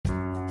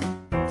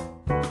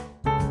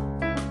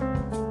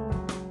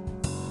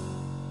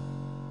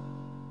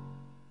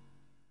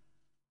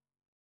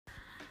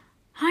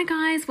Hi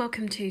guys,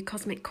 welcome to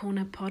Cosmic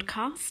Corner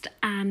podcast,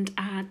 and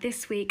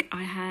this week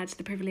I had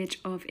the privilege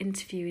of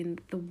interviewing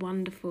the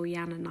wonderful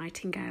Yana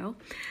Nightingale.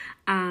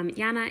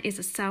 Yana is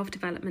a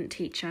self-development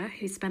teacher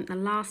who spent the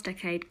last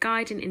decade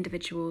guiding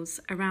individuals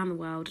around the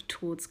world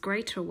towards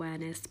greater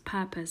awareness,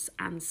 purpose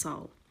and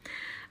soul.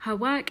 Her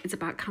work is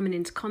about coming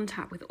into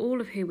contact with all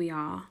of who we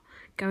are,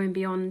 going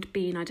beyond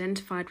being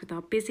identified with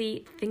our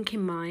busy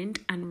thinking mind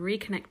and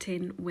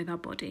reconnecting with our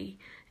body,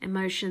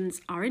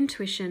 emotions, our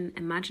intuition,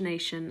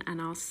 imagination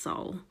and our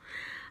soul.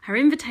 Her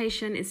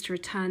invitation is to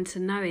return to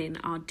knowing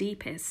our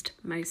deepest,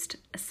 most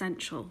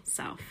essential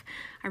self.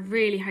 I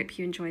really hope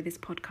you enjoy this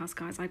podcast,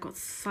 guys. I got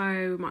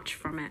so much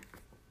from it.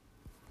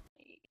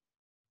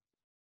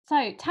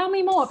 So tell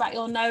me more about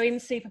your knowing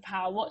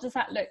superpower. What does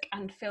that look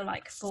and feel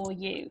like for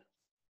you?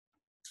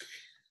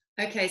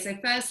 Okay, so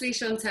firstly,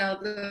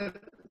 Chantel,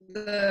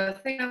 the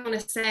thing I want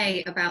to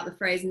say about the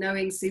phrase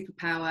knowing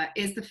superpower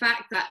is the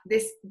fact that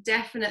this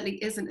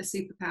definitely isn't a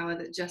superpower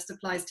that just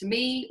applies to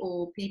me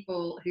or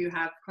people who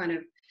have kind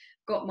of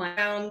got my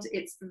own.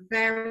 It's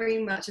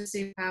very much a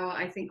superpower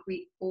I think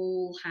we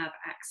all have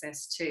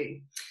access to.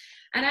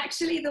 And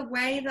actually, the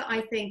way that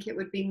I think it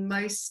would be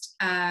most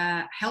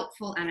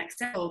helpful and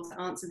acceptable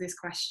to answer this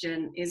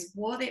question is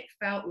what it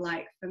felt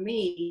like for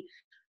me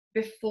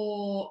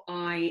before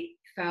I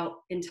felt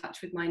in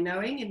touch with my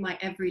knowing in my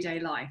everyday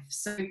life.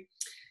 So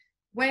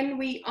when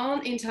we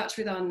aren't in touch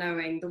with our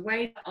knowing, the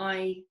way that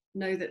I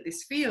know that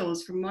this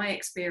feels from my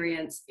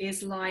experience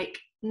is like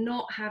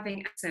not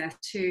having access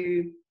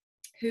to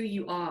who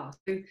you are.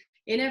 So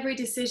in every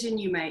decision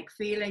you make,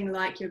 feeling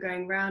like you're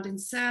going round in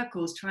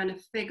circles, trying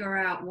to figure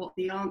out what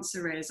the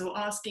answer is, or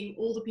asking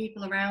all the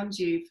people around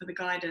you for the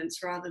guidance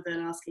rather than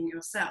asking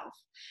yourself.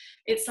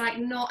 It's like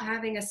not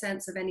having a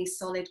sense of any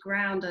solid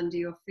ground under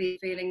your feet,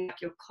 feeling like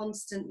you're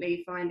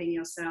constantly finding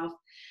yourself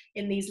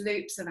in these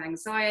loops of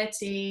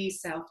anxiety,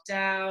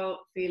 self-doubt,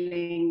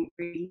 feeling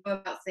really low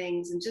about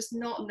things and just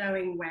not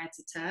knowing where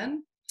to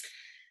turn.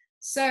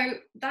 So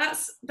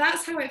that's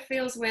how it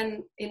feels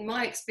when, in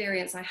my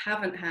experience, I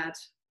haven't had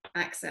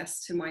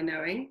access to my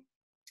knowing.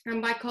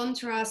 And by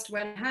contrast,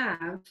 when I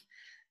have,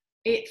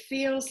 it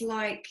feels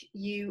like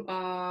you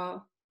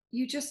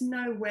just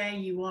know where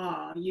you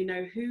are, you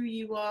know who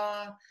you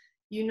are,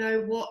 you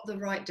know what the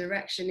right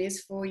direction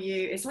is for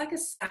you. It's like a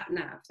sat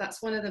nav.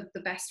 That's one of the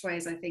best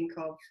ways I think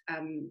of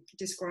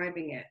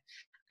describing it.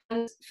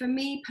 And for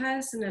me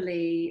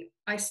personally,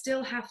 I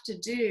still have to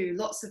do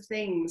lots of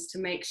things to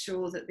make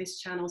sure that this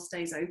channel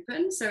stays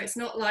open. So it's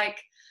not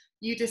like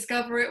you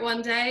discover it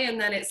one day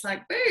and then it's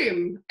like,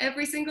 boom,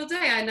 every single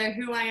day I know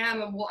who I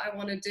am and what I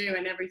want to do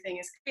and everything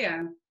is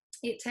clear.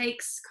 It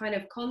takes kind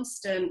of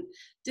constant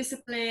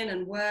discipline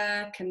and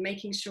work and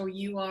making sure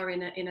you are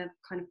in a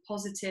kind of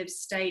positive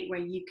state where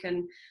you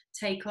can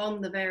take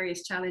on the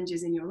various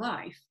challenges in your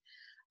life.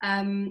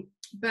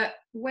 But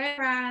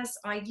whereas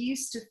I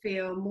used to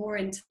feel more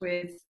in touch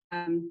with,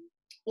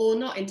 or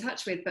not in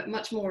touch with, but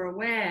much more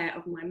aware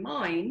of my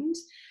mind,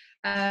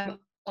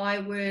 I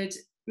would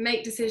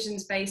make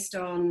decisions based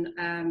on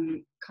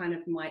kind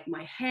of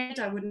my head.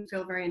 I wouldn't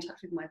feel very in touch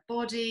with my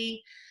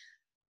body.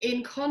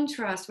 In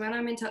contrast, when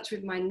I'm in touch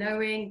with my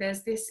knowing,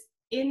 there's this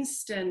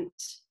instant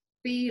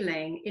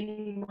feeling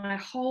in my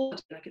whole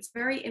body, like it's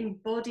very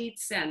embodied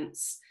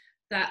sense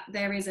that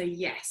there is a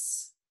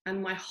yes.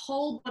 And my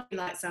whole body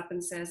lights up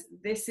and says,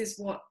 this is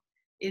what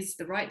is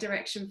the right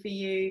direction for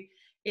you.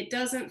 It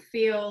doesn't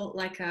feel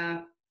like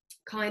a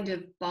kind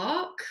of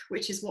bark,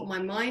 which is what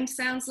my mind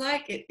sounds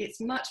like. It's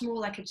much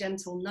more like a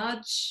gentle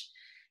nudge.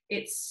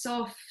 It's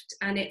soft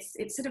and it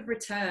sort of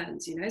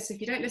returns, you know. So if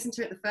you don't listen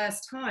to it the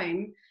first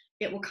time,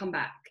 it will come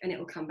back and it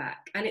will come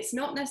back. And it's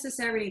not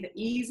necessarily the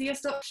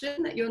easiest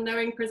option that your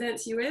knowing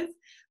presents you with,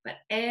 but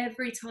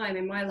every time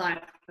in my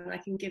life, and I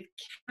can give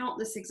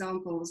countless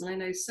examples, and I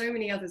know so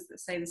many others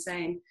that say the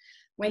same,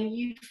 when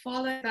you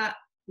follow that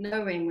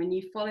knowing, when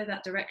you follow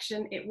that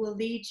direction, it will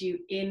lead you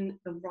in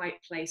the right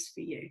place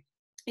for you.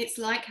 It's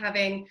like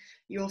having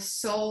your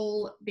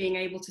soul being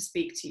able to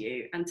speak to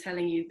you and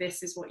telling you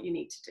this is what you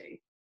need to do.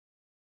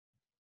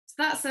 So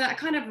that's a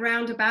kind of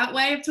roundabout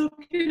way of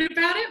talking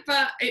about it,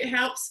 but it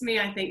helps me,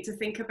 I think, to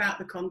think about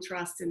the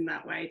contrast in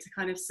that way, to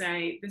kind of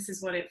say, this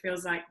is what it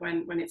feels like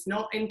when it's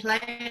not in play,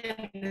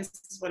 and this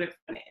is what it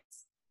is.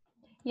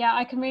 Yeah,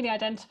 I can really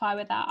identify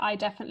with that. I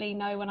definitely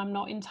know when I'm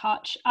not in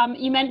touch.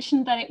 You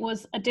mentioned that it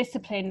was a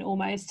discipline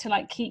almost to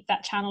like keep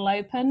that channel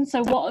open.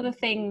 So what are the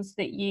things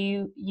that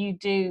you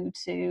do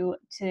to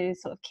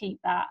sort of keep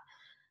that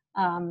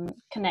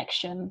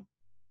connection?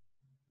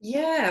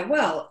 Yeah,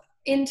 well,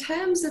 in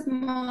terms of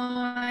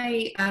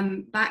my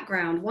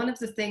background, one of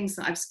the things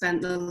that I've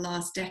spent the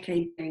last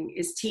decade doing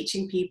is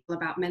teaching people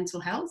about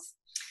mental health.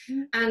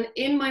 And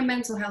in my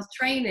mental health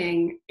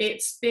training,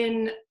 it's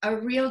been a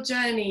real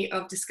journey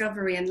of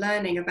discovery and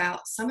learning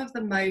about some of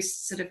the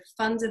most sort of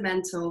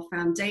fundamental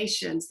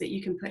foundations that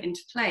you can put into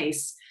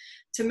place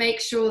to make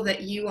sure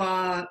that you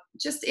are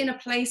just in a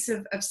place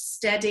of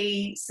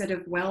steady sort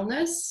of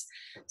wellness.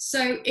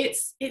 So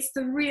it's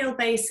the real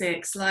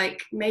basics,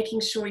 like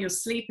making sure you're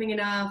sleeping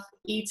enough,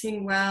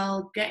 eating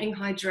well, getting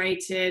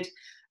hydrated,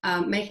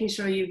 making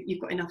sure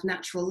you've got enough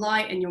natural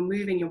light and you're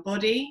moving your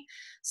body.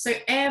 So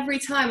every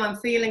time I'm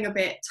feeling a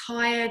bit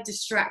tired,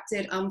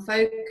 distracted,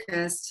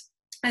 unfocused,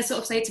 I sort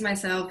of say to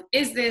myself,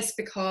 is this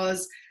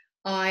because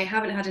I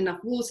haven't had enough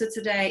water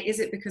today? Is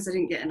it because I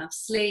didn't get enough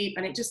sleep?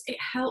 And it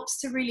helps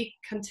to really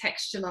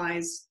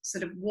contextualize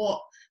sort of what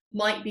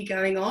might be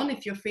going on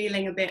if you're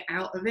feeling a bit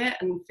out of it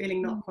and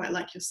feeling not quite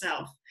like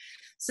yourself.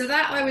 So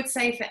that, I would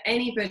say, for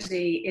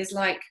anybody is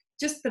like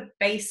just the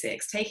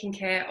basics, taking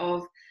care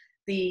of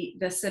the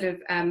sort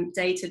of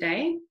day to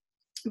day.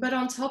 But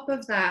on top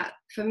of that,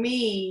 for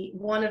me,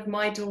 one of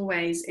my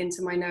doorways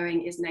into my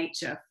knowing is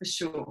nature, for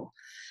sure.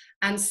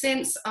 And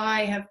since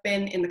I have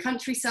been in the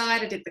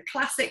countryside, I did the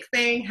classic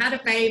thing, had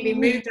a baby,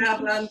 moved out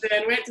of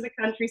London, went to the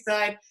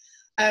countryside.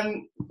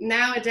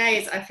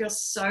 Nowadays, I feel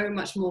so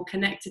much more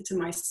connected to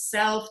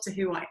myself, to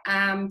who I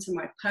am, to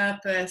my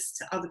purpose,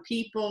 to other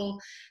people,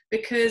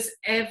 because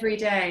every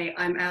day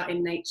I'm out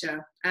in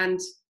nature. And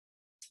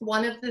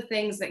one of the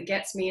things that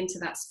gets me into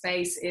that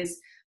space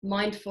is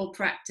mindful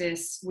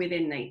practice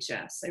within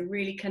nature. So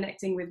really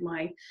connecting with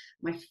my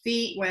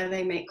feet where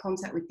they make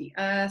contact with the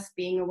earth,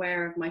 being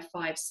aware of my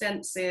 5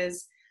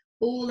 senses.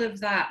 All of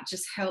that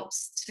just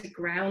helps to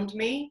ground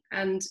me.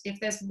 And if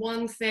there's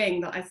one thing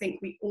that I think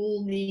we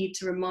all need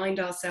to remind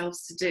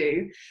ourselves to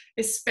do,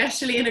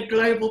 especially in a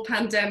global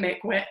pandemic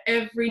where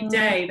every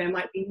day there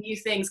might be new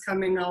things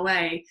coming our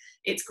way,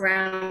 it's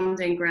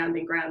grounding.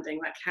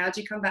 Like, how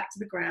do you come back to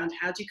the ground?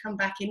 How do you come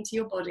back into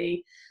your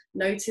body?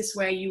 Notice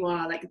where you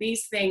are. Like,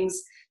 these things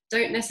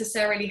don't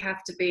necessarily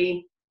have to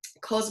be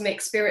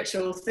cosmic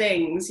spiritual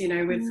things, you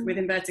know, with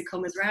inverted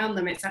commas around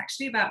them. It's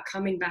actually about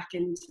coming back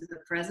into the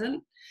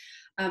present.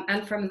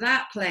 And from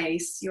that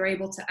place, you're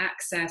able to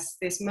access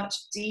this much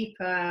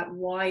deeper,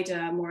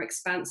 wider, more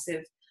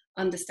expansive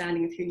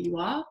understanding of who you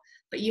are.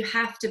 But you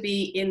have to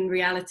be in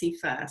reality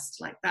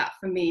first. Like, that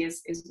for me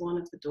is one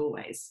of the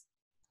doorways.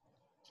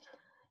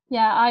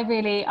 Yeah, I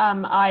really,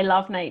 I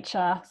love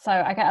nature. So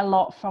I get a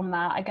lot from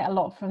that. I get a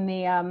lot from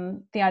the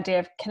idea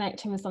of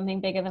connecting with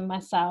something bigger than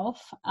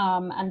myself,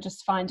 and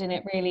just finding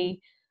it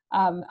really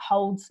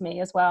holds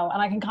me as well.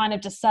 And I can kind of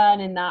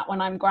discern in that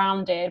when I'm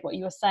grounded, what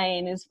you were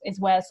saying is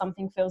where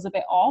something feels a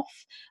bit off.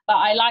 But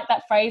I like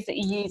that phrase that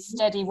you use,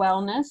 steady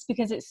wellness,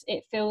 because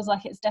it feels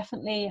like it's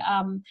definitely,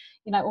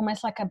 you know,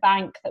 almost like a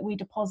bank that we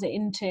deposit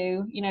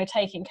into, you know,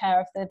 taking care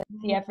of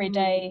the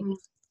everyday,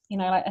 you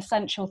know, like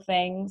essential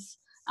things.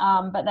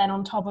 But then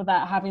on top of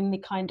that, having the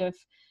kind of,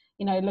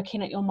 you know,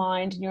 looking at your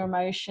mind and your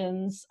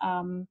emotions,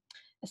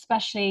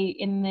 especially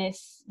in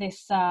this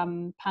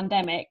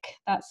pandemic,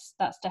 that's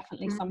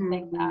definitely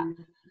something that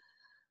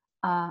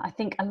I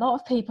think a lot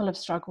of people have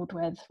struggled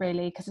with,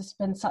 really, because it's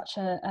been such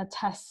a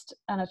test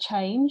and a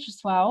change as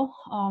well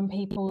on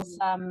people's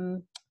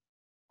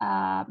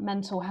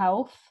mental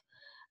health.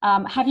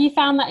 Have you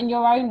found that in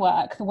your own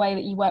work, the way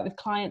that you work with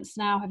clients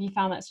now? Have you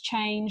found that's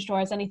changed, or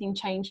has anything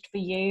changed for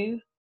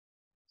you?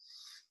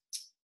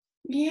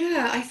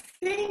 Yeah, I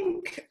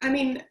think, I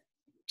mean,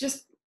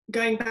 just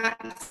going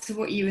back to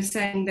what you were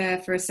saying there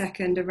for a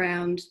second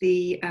around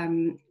the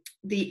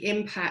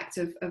impact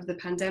of the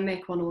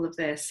pandemic on all of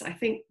this, I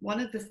think one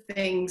of the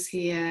things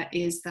here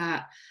is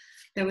that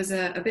there was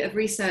a bit of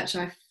research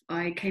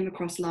I came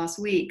across last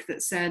week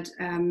that said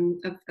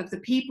of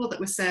the people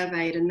that were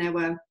surveyed, and there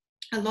were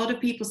a lot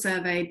of people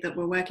surveyed that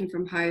were working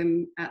from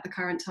home at the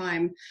current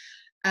time,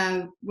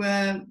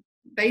 were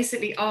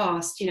basically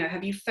asked, you know,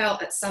 have you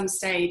felt at some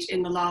stage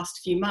in the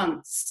last few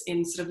months,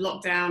 in sort of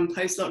lockdown,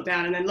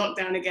 post-lockdown, and then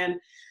lockdown again,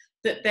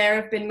 that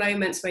there have been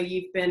moments where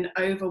you've been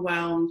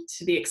overwhelmed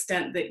to the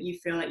extent that you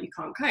feel like you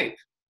can't cope?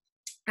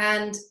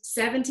 And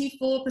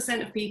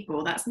 74% of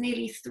people, that's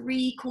nearly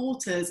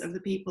 3/4 of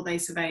the people they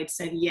surveyed,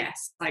 said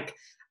yes, like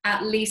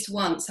at least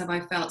once have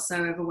I felt so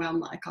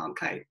overwhelmed that I can't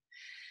cope.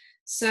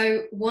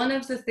 So one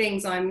of the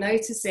things I'm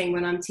noticing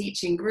when I'm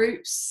teaching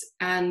groups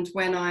and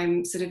when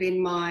I'm sort of in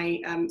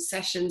my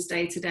sessions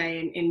day to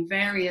day in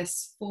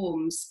various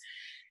forms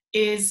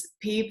is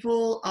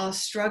people are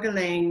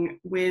struggling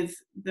with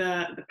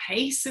the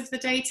pace of the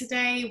day to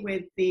day,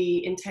 with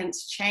the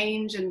intense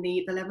change and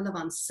the level of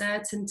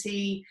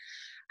uncertainty.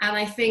 And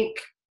I think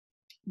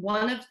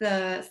one of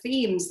the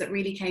themes that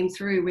really came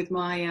through with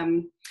my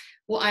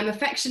what I'm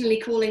affectionately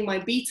calling my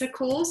beta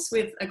course,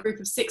 with a group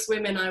of 6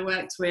 women I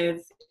worked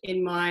with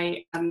in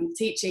my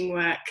teaching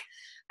work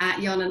at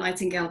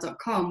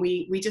jananightingale.com.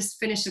 We just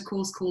finished a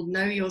course called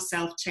Know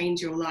Yourself,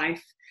 Change Your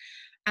Life.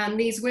 And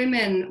these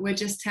women were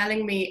just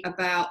telling me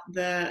about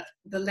the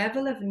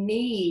level of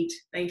need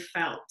they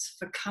felt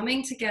for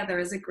coming together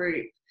as a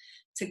group,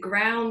 to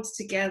ground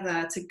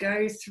together, to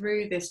go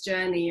through this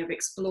journey of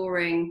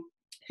exploring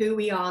who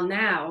we are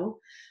now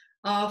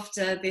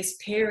after this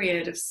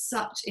period of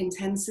such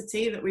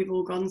intensity that we've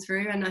all gone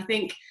through. And I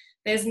think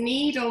there's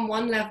need on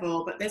one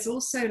level, but there's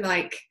also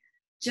like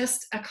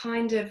just a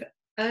kind of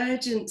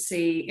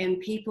urgency in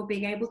people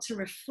being able to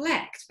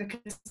reflect,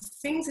 because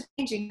things are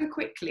changing so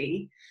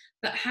quickly,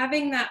 that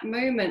having that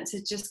moment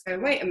to just go,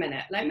 wait a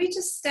minute, let me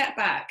just step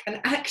back and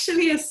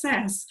actually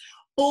assess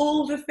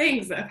all the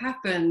things that have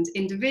happened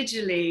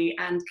individually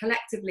and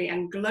collectively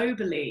and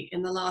globally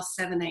in the last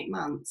 7-8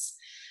 months.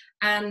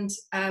 And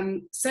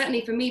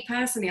certainly for me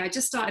personally, I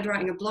just started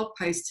writing a blog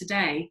post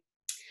today,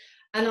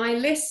 and I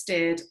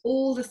listed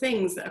all the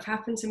things that have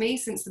happened to me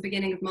since the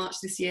beginning of March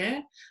this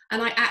year.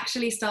 And I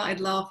actually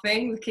started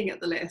laughing looking at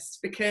the list,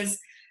 because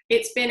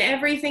it's been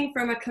everything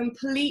from a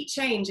complete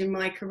change in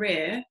my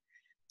career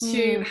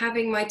to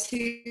having my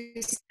 2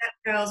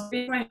 stepgirls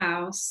in my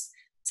house,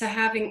 to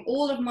having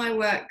all of my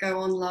work go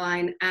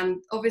online.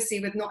 And obviously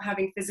with not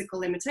having physical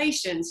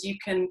limitations, you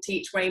can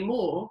teach way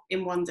more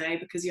in one day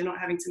because you're not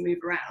having to move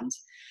around.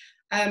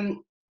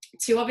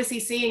 To obviously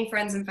seeing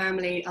friends and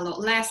family a lot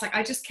less. Like,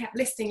 I just kept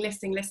listing.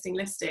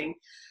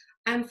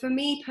 And for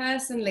me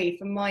personally,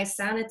 for my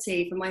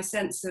sanity, for my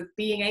sense of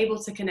being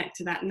able to connect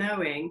to that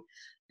knowing,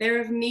 there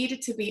have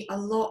needed to be a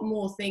lot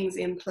more things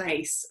in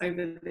place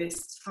over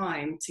this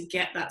time to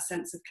get that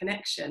sense of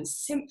connection,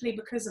 simply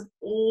because of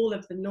all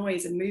of the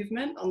noise and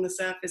movement on the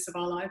surface of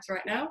our lives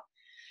right now.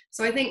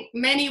 So I think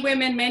many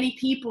women, many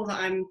people that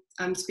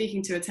I'm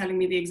speaking to are telling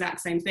me the exact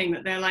same thing,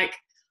 that they're like,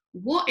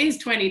 what is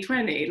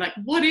 2020? Like,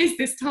 what is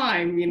this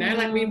time? You know,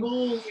 like we've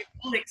all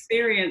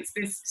experienced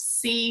this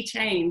sea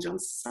change on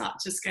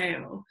such a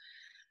scale.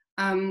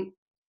 And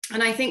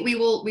I think we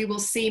will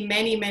see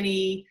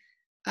many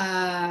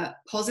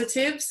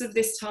positives of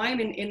this time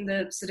in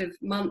the sort of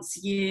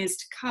months, years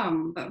to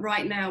come. But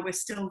right now we're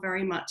still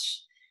very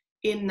much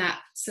in that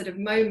sort of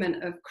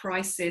moment of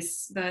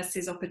crisis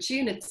versus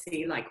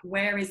opportunity. Like,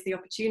 where is the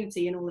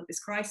opportunity in all of this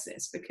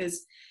crisis?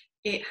 Because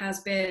it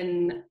has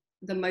been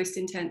the most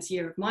intense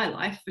year of my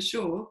life, for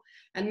sure.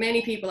 And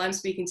many people I'm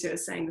speaking to are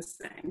saying the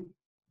same.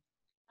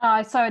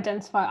 I so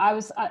identify.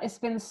 It's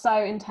been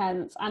so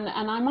intense, and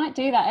I might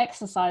do that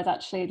exercise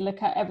actually,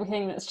 look at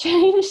everything that's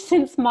changed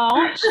since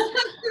March.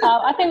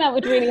 I think that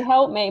would really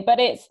help me.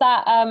 But it's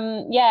that,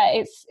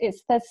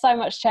 it's there's so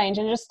much change,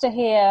 and just to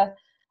hear,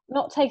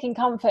 not taking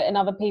comfort in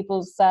other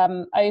people's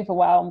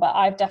overwhelm, but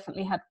I've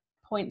definitely had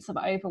points of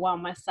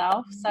overwhelm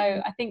myself. So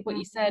I think what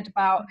you said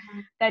about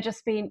there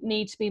just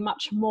need to be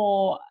much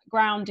more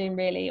grounding,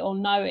 really, or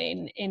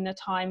knowing in a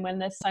time when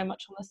there's so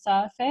much on the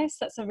surface.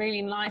 That's a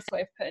really nice way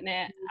of putting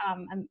it,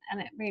 and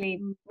it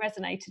really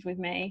resonated with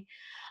me.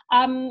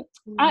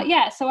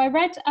 So I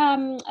read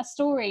a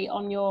story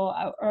on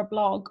or a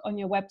blog on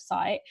your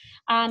website,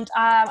 and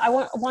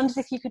I wondered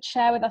if you could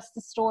share with us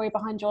the story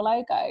behind your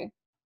logo.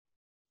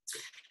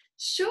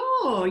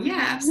 Sure,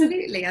 yeah,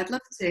 absolutely, I'd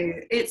love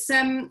to.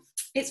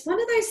 It's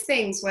one of those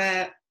things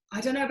where,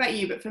 I don't know about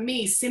you, but for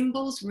me,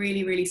 symbols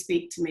really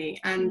speak to me.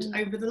 And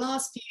over the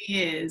last few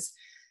years,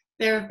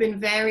 there have been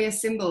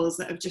various symbols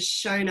that have just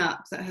shown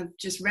up, that have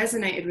just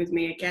resonated with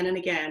me again and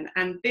again.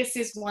 And this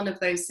is one of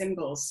those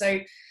symbols. So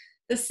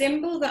the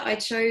symbol that I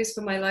chose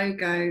for my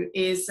logo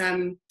is,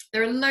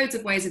 there are loads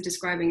of ways of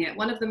describing it.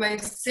 One of the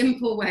most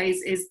simple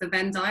ways is the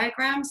Venn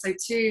diagram. So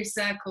 2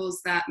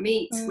 circles that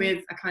meet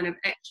with a kind of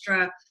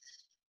extra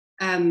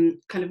kind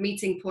of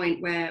meeting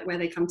point where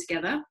they come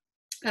together.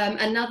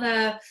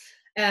 Another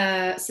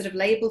sort of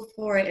label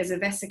for it is a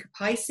Vesica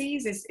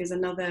Pisces is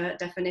another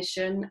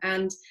definition.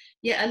 And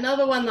yet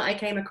another one that I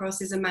came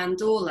across is a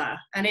mandala.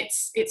 And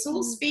it's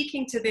all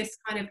speaking to this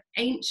kind of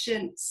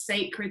ancient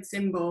sacred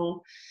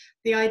symbol,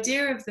 the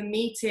idea of the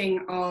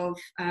meeting of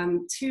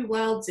 2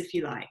 worlds, if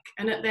you like.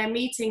 And at their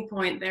meeting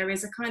point, there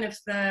is a kind of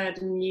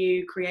third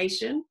new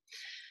creation.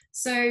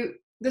 So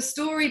the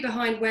story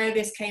behind where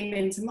this came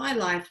into my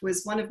life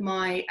was one of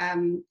my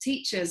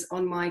teachers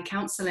on my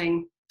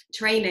counselling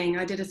training.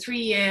 I did a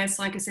 3-year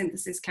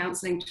psychosynthesis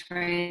counselling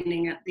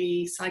training at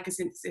the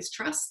Psychosynthesis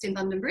Trust in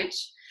London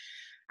Bridge.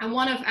 And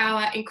one of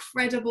our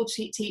incredible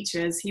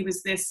teachers, he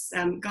was this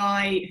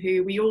guy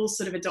who we all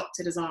sort of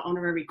adopted as our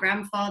honorary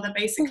grandfather,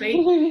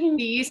 basically.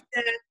 He used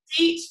to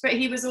teach, but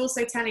he was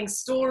also telling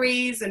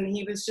stories, and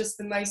he was just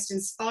the most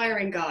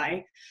inspiring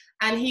guy.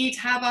 And he'd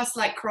have us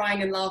like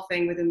crying and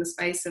laughing within the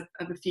space of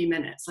a few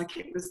minutes. Like,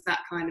 it was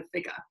that kind of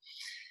figure.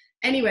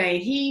 Anyway,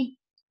 he,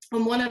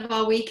 on one of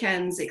our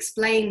weekends,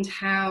 explained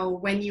how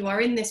when you are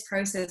in this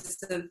process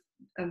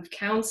of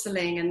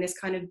counseling and this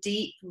kind of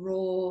deep,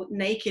 raw,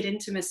 naked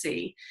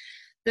intimacy,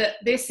 that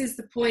this is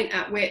the point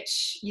at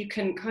which you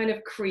can kind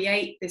of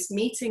create this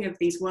meeting of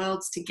these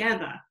worlds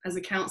together as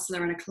a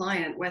counselor and a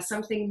client, where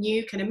something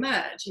new can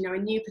emerge, you know, a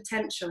new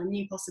potential, a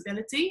new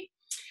possibility.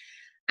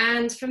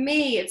 And for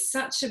me, it's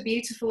such a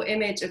beautiful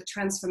image of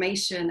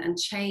transformation and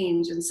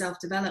change and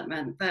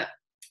self-development, that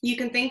you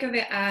can think of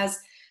it as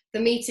the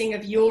meeting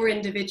of your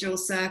individual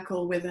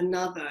circle with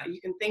another.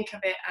 You can think of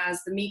it as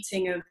the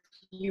meeting of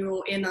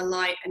your inner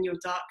light and your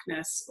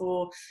darkness,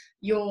 or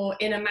your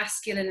inner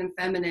masculine and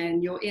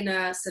feminine, your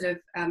inner sort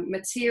of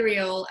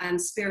material and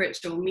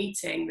spiritual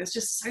meeting. There's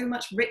just so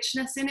much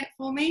richness in it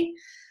for me.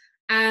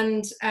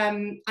 And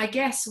I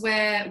guess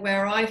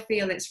where I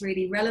feel it's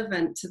really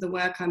relevant to the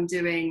work I'm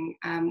doing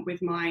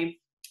with my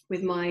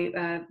with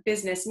my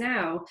business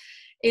now,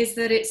 is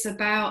that it's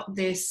about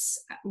this,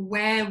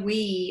 where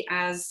we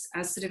as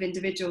sort of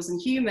individuals and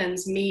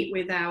humans meet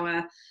with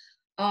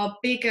our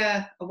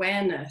bigger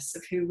awareness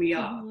of who we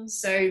are. Mm-hmm.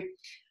 So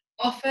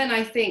often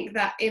I think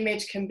that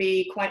image can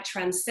be quite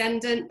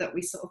transcendent, that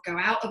we sort of go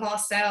out of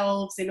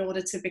ourselves in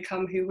order to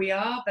become who we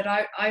are. But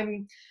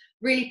I'm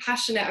really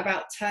passionate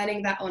about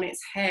turning that on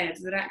its head,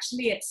 that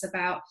actually it's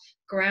about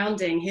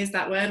grounding. Here's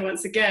that word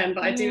once again,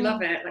 but I do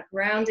love it, like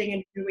grounding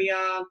in who we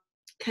are,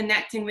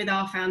 connecting with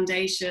our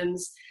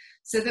foundations,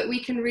 so that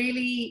we can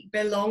really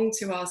belong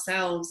to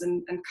ourselves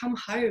and come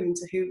home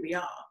to who we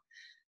are.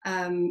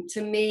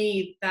 To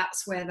me,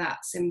 that's where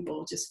that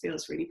symbol just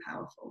feels really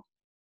powerful.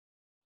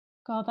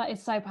 God, that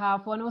is so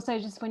powerful. And also,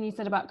 just when you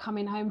said about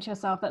coming home to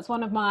yourself, that's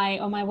on my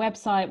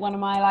website, one of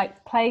my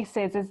like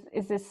places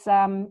is this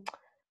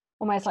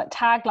almost like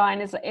tagline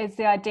is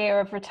the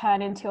idea of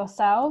returning to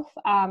yourself.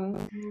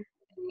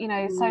 You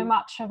know, so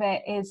much of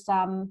it is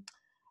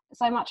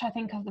so much I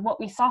think of what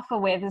we suffer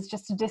with is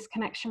just a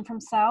disconnection from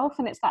self,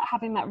 and it's that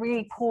having that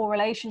really poor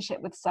relationship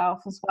with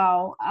self as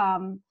well,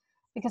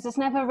 because it's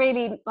never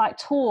really like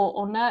taught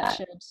or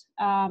nurtured.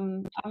 I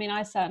mean,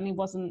 I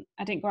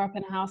didn't grow up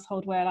in a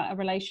household where like a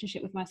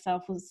relationship with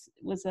myself was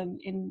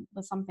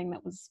something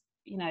that was,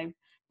 you know,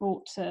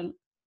 brought to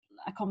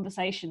a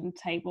conversation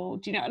table.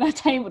 Do you know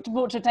what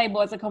brought to a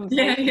table as a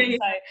conversation? Yeah.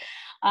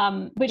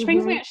 So which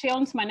brings me actually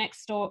on to my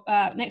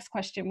next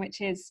question,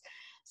 which is,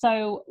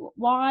 so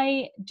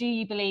why do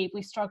you believe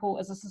we struggle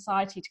as a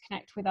society to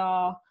connect with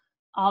our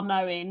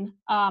knowing,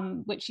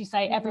 which you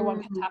say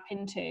everyone can tap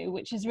into,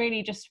 which is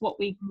really just what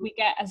we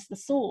get as the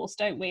source,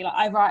 don't we? Like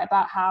I write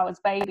about how as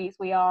babies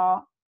we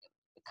are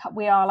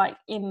like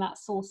in that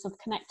source of,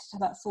 connected to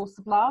that source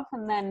of love,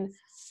 and then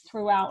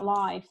throughout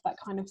life that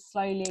kind of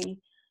slowly,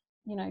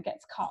 you know,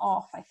 gets cut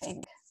off, I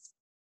think.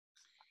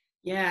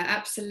 Yeah,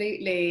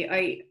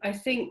 absolutely. I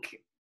think,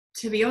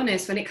 to be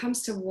honest, when it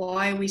comes to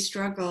why we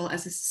struggle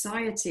as a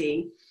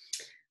society,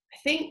 I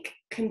think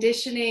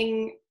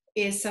conditioning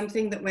is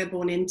something that we're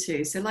born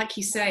into. So like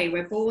you say,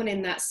 we're born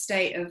in that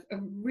state of a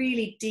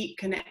really deep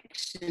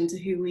connection to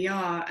who we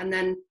are. And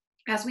then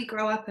as we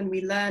grow up and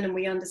we learn and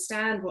we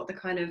understand what the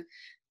kind of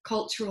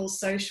cultural,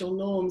 social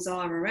norms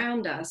are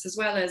around us, as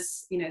well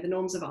as, you know, the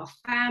norms of our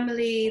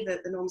family,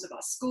 the norms of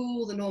our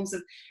school, the norms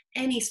of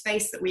any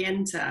space that we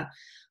enter,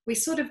 we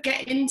sort of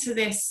get into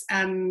this,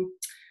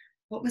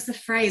 what was the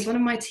phrase? One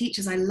of my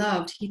teachers I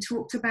loved, he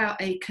talked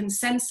about a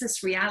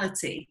consensus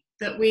reality,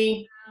 that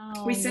we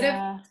sort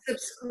of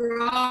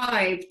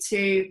subscribe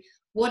to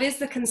what is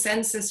the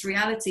consensus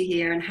reality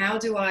here and how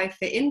do I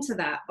fit into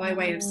that by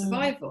way of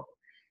survival.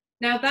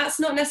 Now, that's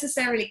not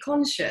necessarily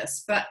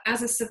conscious, but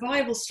as a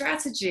survival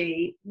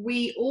strategy,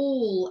 we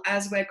all,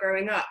 as we're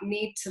growing up,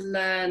 need to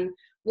learn,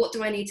 what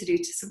do I need to do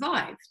to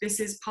survive?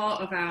 This is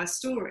part of our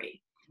story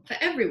for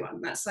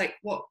everyone. That's like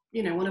what,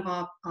 you know, one of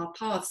our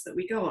paths that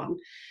we go on.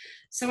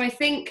 So I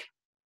think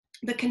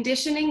the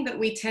conditioning that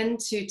we tend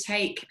to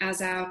take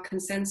as our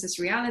consensus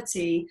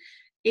reality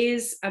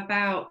is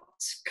about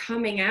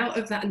coming out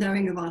of that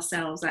knowing of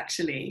ourselves.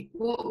 Actually,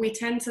 what we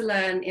tend to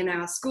learn in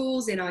our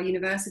schools, in our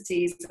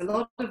universities, a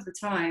lot of the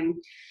time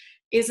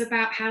is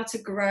about how to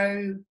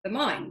grow the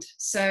mind.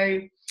 So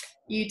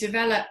you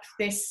develop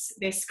this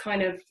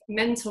kind of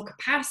mental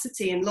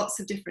capacity in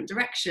lots of different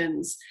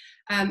directions.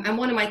 And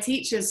one of my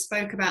teachers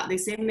spoke about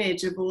this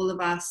image of all of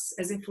us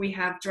as if we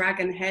have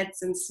dragon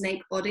heads and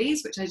snake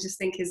bodies, which I just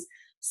think is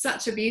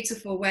such a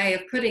beautiful way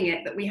of putting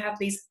it, that we have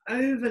these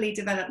overly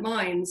developed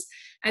minds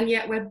and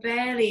yet we're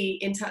barely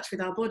in touch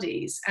with our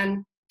bodies.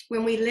 And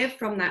when we live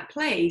from that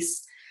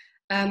place,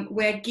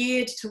 we're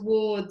geared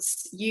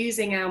towards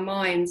using our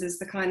minds as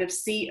the kind of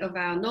seat of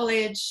our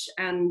knowledge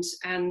and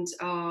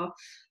our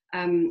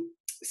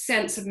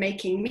sense of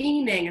making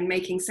meaning and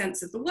making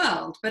sense of the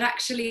world. But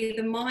actually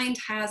the mind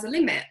has a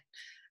limit.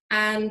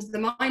 And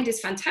the mind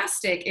is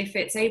fantastic if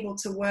it's able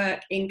to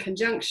work in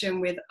conjunction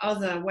with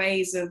other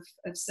ways of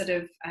sort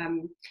of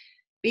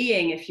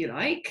being, if you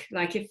like.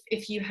 Like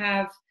if you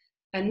have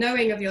a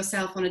knowing of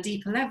yourself on a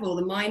deeper level,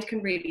 the mind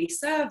can really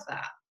serve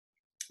that.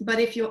 But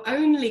if you're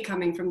only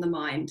coming from the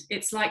mind,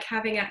 it's like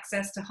having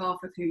access to half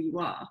of who you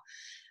are.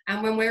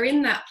 And when we're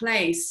in that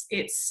place,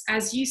 it's,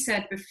 as you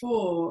said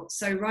before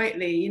so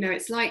rightly, you know,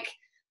 it's like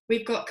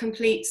we've got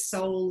complete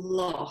soul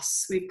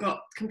loss. We've got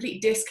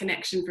complete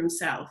disconnection from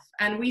self.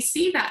 And we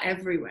see that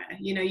everywhere.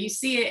 You know, you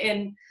see it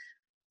in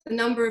the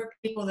number of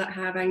people that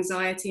have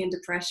anxiety and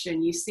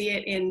depression. You see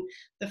it in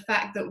the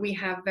fact that we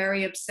have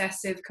very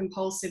obsessive,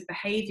 compulsive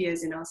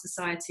behaviors in our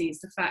societies.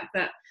 The fact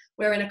that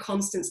we're in a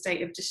constant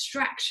state of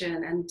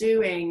distraction and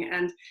doing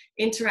and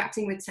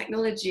interacting with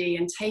technology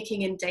and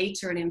taking in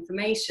data and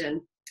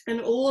information.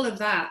 And all of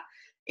that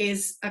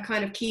is a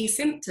kind of key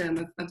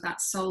symptom of that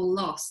soul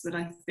loss that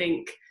I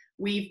think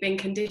we've been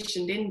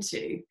conditioned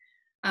into.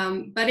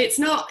 But it's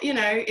not, you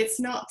know, it's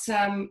not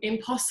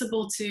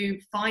impossible to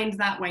find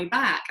that way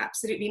back.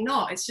 Absolutely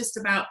not. It's just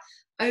about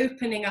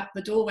opening up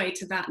the doorway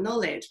to that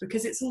knowledge,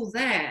 because it's all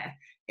there.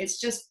 it's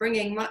just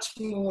bringing much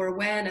more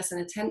awareness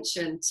and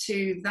attention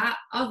to that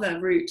other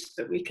route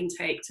that we can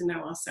take to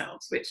know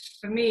ourselves, which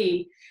for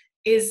me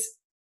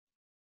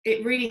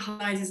it really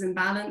highlights and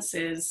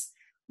balances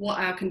what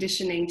our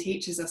conditioning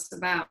teaches us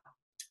about.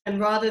 And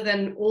rather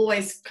than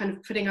always kind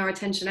of putting our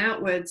attention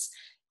outwards,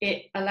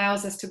 it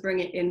allows us to bring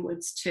it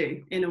inwards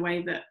too, in a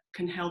way that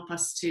can help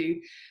us to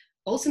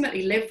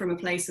ultimately live from a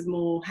place of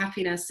more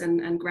happiness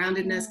and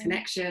groundedness,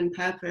 connection,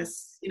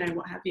 purpose,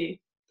 what have you.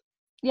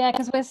 Yeah,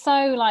 because we're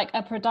so like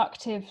a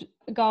productive,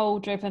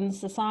 goal-driven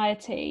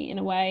society in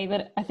a way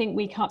that I think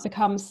we can't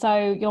become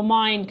so, your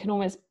mind can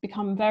almost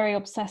become very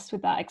obsessed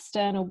with that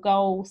external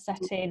goal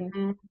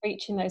setting,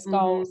 reaching those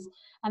goals.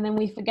 And then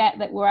we forget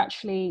that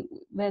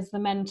there's the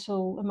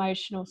mental,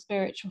 emotional,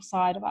 spiritual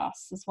side of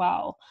us as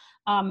well.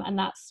 And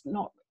that's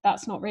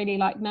not really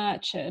like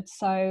nurtured.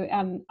 So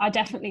I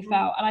definitely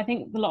felt, and I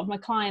think a lot of my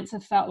clients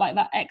have felt like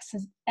that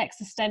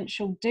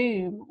existential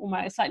doom,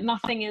 almost like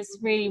nothing is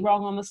really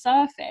wrong on the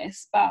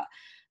surface, but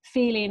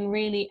feeling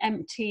really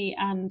empty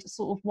and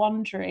sort of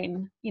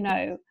wandering,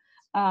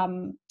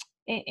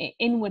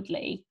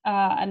 inwardly.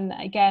 And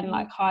again,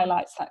 like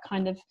highlights that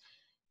kind of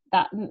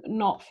that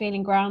not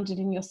feeling grounded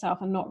in yourself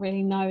and not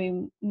really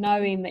knowing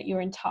that you're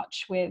in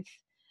touch with,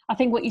 I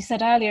think what you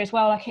said earlier as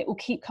well, like it will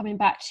keep coming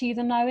back to you,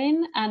 the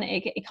knowing, and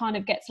it kind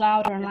of gets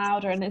louder and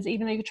louder, and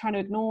even though you're trying to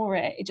ignore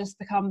it, it just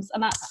becomes,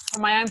 and that's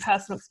from my own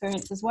personal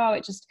experience as well,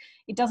 it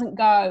doesn't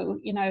go,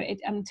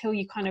 until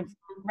you kind of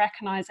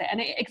recognize it.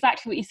 And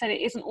exactly what you said, it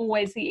isn't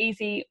always the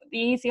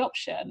easy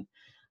option.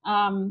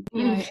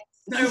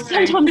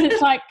 Sometimes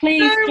it's like,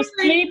 please just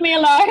leave me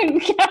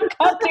alone. I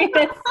can't do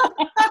this.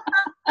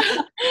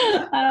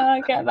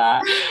 I get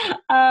that.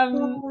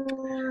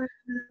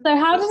 So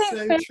how does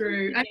it feel?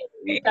 True.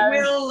 It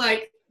will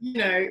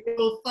it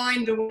will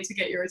find a way to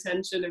get your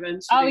attention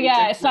eventually. Oh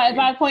yeah, it's like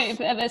by the point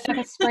it's like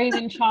a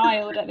screaming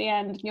child at the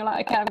end, and you're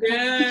like, okay, I'm going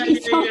to do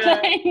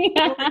something.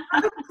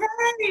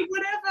 Okay,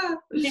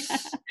 whatever.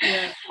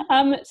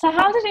 Yeah. So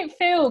how did it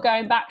feel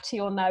going back to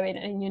your knowing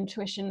and your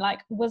intuition? Like,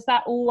 were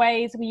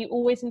you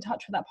always in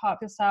touch with that part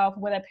of yourself?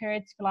 Or were there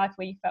periods of your life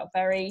where you felt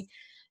very,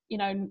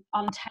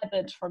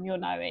 untethered from your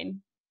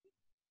knowing?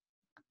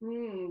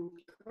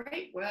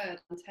 Great word,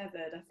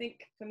 untethered. I think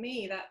for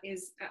me that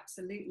is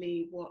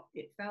absolutely what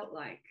it felt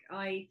like.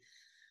 I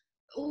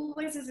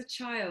always, as a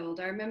child,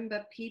 I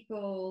remember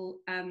people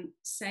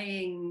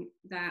saying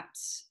that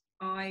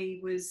I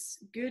was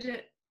good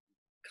at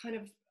kind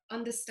of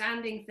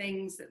understanding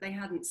things that they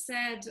hadn't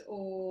said,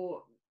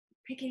 or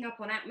picking up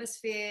on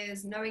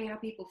atmospheres, knowing how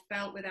people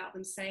felt without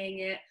them saying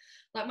it.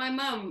 Like my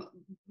mum,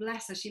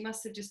 bless her, she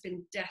must have just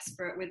been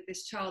desperate with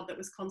this child that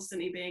was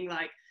constantly being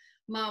like,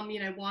 Mum,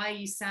 why are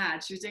you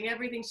sad? She was doing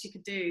everything she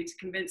could do to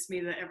convince me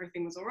that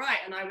everything was all right.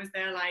 And I was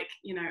there like,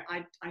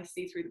 I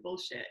see through the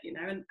bullshit,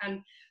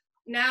 and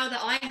now that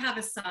I have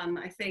a son,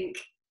 I think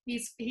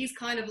he's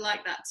kind of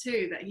like that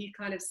too, that he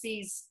kind of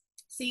sees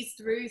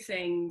through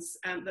things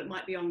that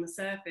might be on the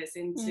surface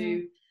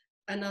into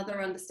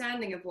another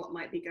understanding of what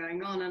might be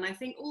going on. And I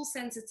think all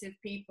sensitive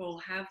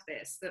people have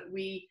this, that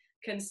we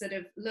can sort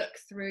of look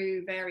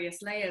through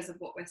various layers of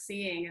what we're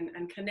seeing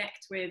and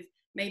connect with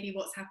maybe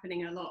what's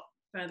happening a lot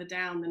further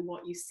down than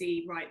what you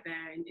see right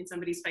there in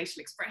somebody's facial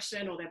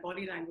expression or their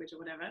body language or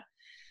whatever.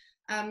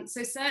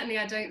 So certainly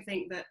I don't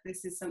think that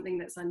this is something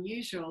that's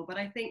unusual, but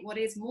I think what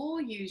is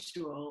more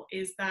usual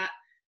is that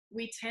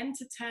we tend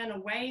to turn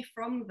away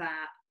from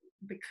that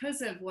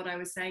because of what I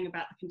was saying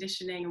about the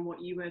conditioning and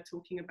what you were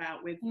talking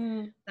about with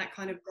that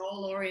kind of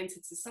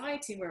goal-oriented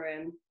society we're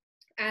in.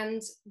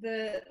 And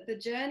the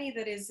journey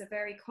that is a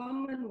very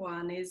common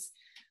one is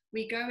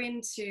we go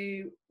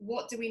into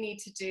what do we need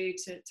to do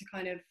to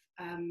kind of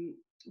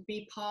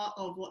be part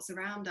of what's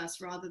around us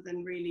rather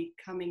than really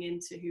coming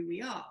into who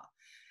we are.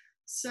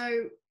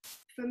 So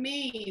for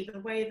me,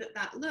 the way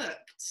that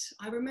looked,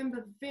 I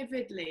remember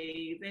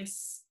vividly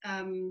this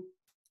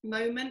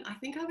moment. I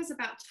think I was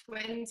about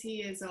 20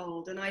 years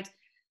old, and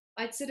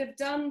I'd sort of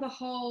done the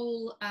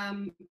whole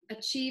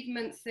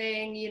achievement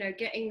thing,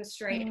 getting the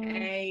straight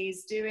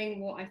A's,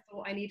 doing what I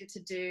thought I needed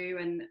to do.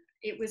 And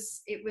it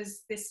was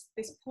this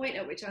point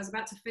at which I was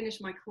about to finish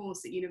my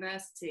course at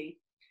university.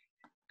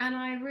 And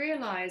I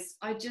realized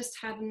I just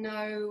had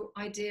no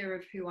idea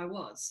of who I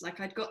was. Like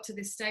I'd got to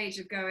this stage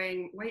of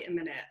going, wait a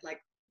minute,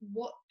 like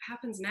what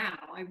happens now?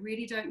 I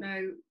really don't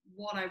know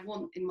what I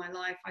want in my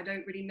life. I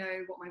don't really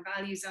know what my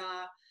values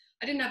are.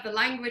 I didn't have the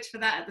language for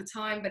that at the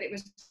time, but it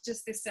was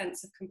just this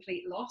sense of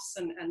complete loss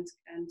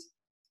and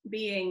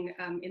being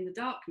in the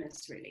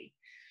darkness, really.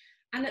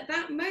 And at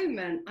that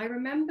moment, I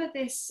remember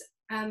this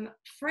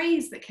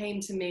phrase that came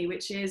to me,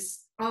 which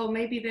is, oh,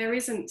 maybe there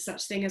isn't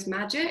such thing as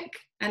magic.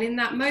 And in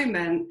that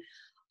moment,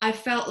 I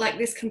felt like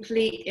this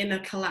complete inner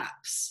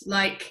collapse.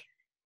 Like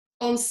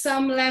on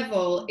some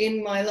level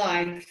in my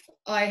life,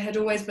 I had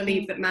always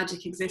believed that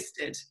magic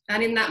existed.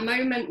 And in that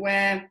moment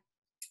where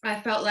I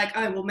felt like,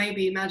 oh, well,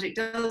 maybe magic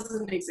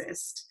doesn't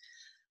exist,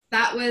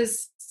 that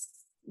was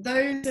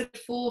those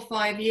 4 or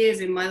 5 years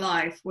in my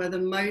life were the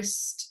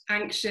most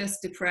anxious,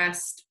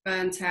 depressed,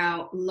 burnt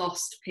out,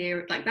 lost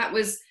period. Like that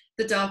was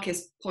the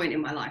darkest point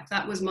in my life.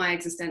 That was my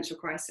existential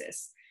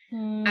crisis.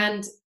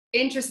 And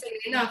interestingly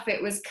enough,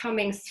 it was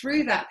coming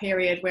through that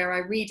period where I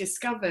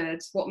rediscovered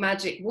what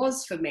magic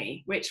was for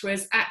me, which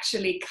was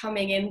actually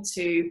coming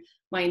into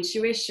my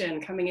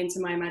intuition, coming into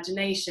my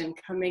imagination,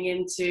 coming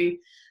into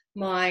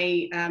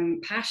my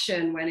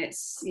passion, when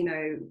it's, you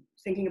know,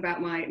 thinking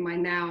about my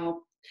now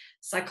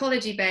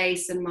psychology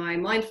base and my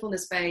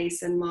mindfulness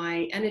base and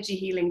my energy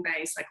healing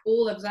base. Like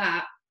all of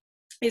that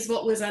is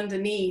what was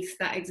underneath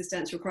that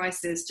existential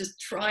crisis, just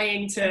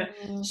trying to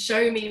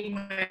show me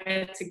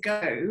where to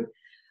go.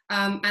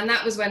 And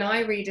that was when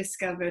I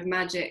rediscovered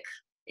magic.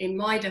 In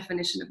my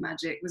definition of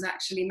magic was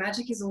actually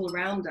magic is all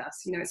around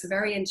us. You know, it's a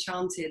very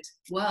enchanted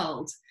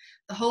world.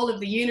 The whole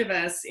of the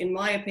universe, in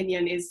my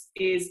opinion,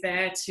 is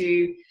there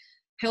to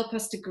help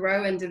us to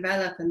grow and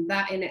develop, and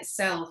that in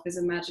itself is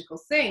a magical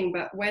thing.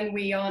 But when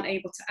we aren't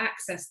able to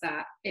access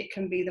that, it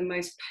can be the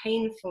most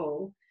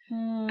painful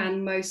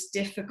and most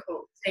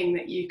difficult thing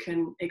that you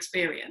can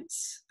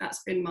experience.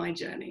 That's been my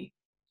journey.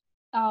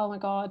 Oh my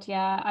God,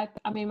 yeah.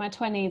 I mean, my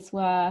 20s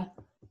were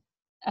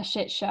a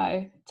shit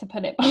show, to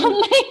put it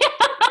bluntly.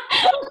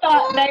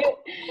 But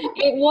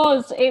it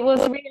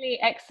was really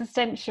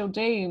existential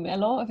doom. A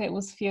lot of it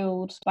was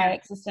fueled by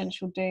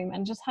existential doom,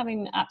 and just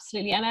having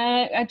absolutely,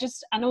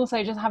 and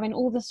also just having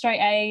all the straight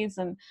A's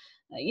and,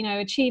 you know,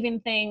 achieving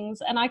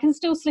things. And I can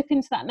still slip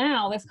into that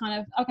now, this kind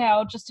of, okay,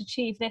 I'll just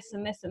achieve this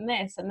and this and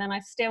this, and then I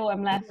still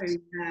am left, you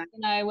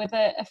know, with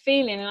a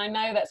feeling. And I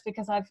know that's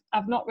because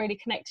I've not really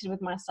connected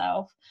with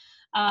myself.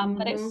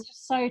 But it's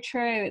just so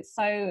true.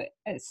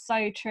 It's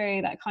so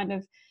true, that kind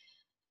of,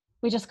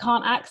 we just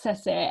can't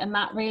access it, and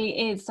that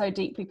really is so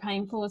deeply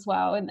painful as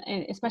well. And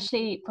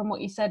especially from what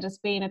you said, as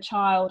being a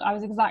child, I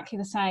was exactly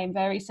the same,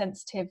 very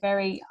sensitive,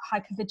 very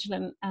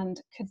hypervigilant,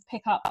 and could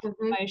pick up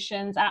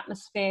emotions,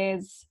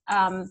 atmospheres,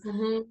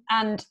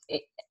 and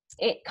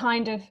it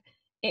kind of,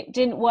 it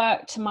didn't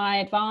work to my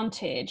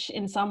advantage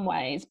in some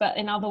ways, but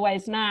in other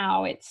ways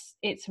now it's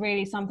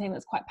really something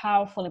that's quite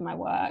powerful in my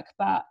work.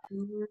 But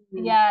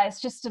yeah, it's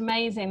just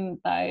amazing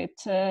though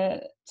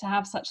to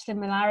have such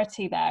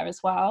similarity there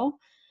as well.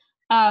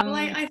 Well,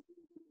 I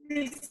think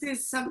this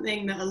is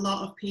something that a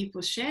lot of people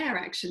share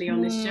actually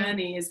on this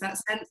journey, is that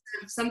sense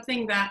of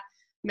something that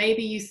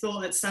maybe you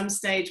thought at some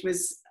stage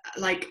was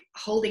like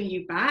holding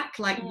you back.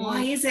 Like,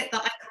 why is it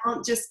that I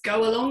can't just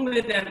go along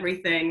with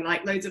everything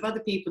like loads of other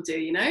people do,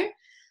 you know?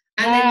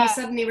 And then you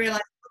suddenly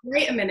realize,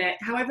 wait a minute,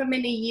 however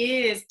many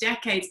years,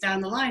 decades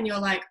down the line, you're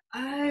like,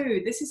 oh,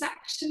 this is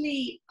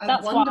actually a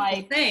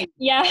wonderful thing.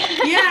 Yeah,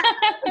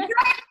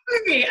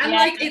 exactly. And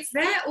like, it's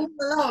there all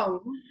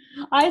along.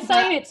 I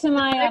say it to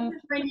my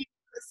when you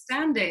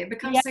understand it, it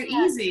becomes so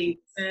easy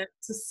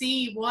to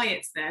see why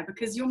it's there,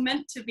 because you're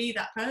meant to be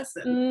that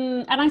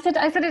person. And I said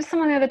it to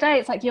someone the other day,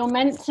 it's like, you're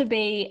meant to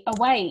be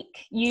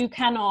awake. You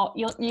can't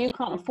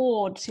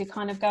afford to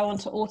kind of go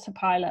onto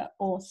autopilot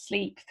or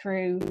sleep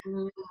through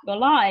your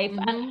life,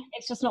 and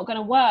it's just not going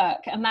to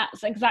work. And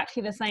that's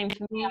exactly the same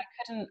for me.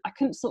 I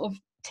couldn't sort of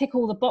tick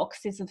all the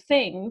boxes of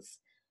things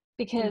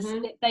because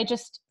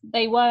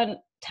they weren't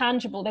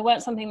tangible. They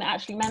weren't something that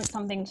actually meant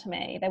something to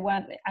me. They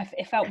weren't.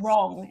 It felt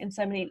wrong on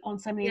so many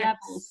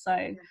levels.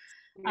 So,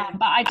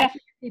 but I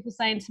definitely have people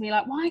saying to me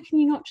like, "Why can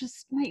you not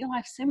just make your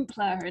life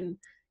simpler and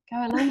go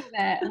along with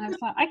it?" And I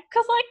was like,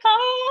 "Because I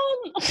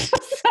can't." So,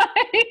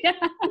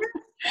 yeah.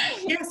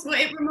 Yes, well,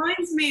 it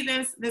reminds me.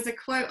 There's a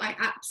quote I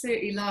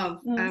absolutely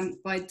love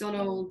by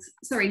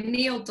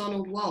Neil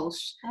Donald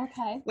Walsh.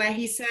 Okay. Where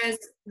he says,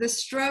 "The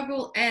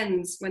struggle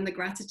ends when the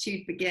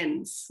gratitude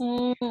begins."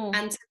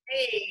 And to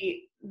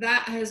me,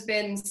 that has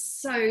been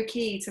so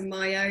key to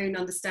my own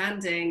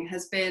understanding,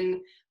 has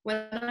been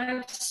when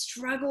I've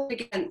struggled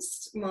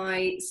against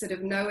my sort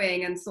of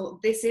knowing and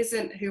thought, this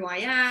isn't who I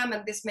am,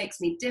 and this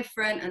makes me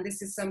different, and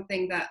this is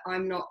something that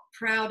I'm not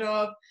proud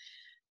of.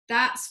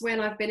 That's when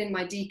I've been in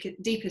my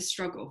deepest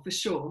struggle, for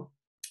sure.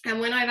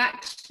 And when I've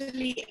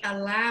actually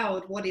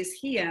allowed what is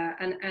here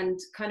and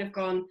kind of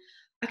gone,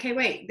 okay,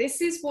 wait,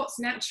 this is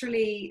what's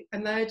naturally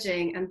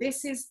emerging, and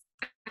this is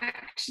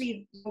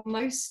actually the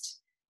most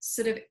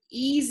sort of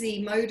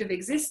easy mode of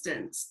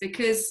existence,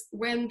 because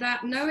when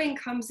that knowing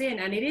comes in,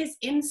 and it is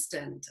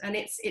instant and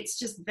it's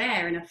just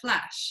there in a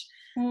flash,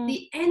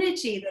 the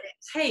energy that it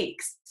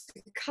takes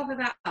to cover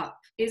that up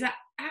is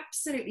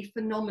absolutely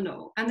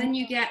phenomenal. And then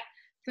you get,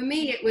 for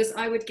me it was,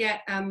 I would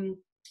get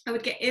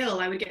ill,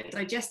 I would get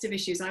digestive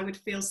issues, I would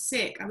feel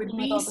sick, I would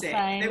be sick.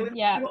 There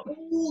were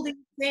all these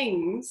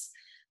things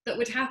that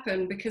would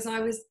happen because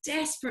I was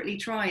desperately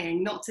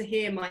trying not to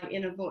hear my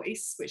inner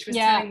voice, which was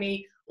telling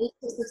me all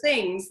sorts of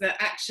things that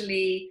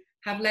actually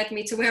have led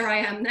me to where I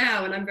am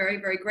now, and I'm very,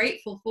 very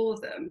grateful for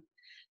them.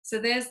 So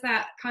there's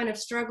that kind of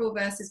struggle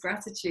versus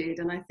gratitude,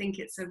 and I think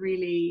it's a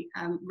really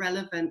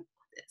relevant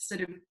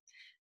sort of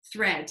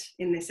thread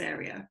in this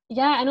area.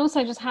 Yeah, and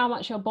also just how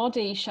much your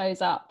body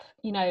shows up,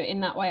 you know, in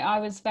that way. I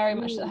was very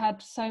much,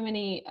 had so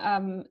many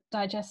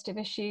digestive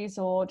issues,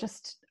 or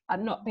just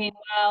not being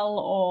well,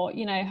 or,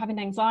 you know, having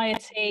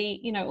anxiety,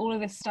 you know, all of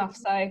this stuff.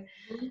 So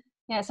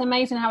yeah, it's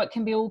amazing how it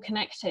can be all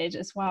connected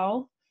as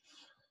well.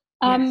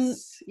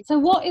 Yes. So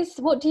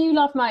what do you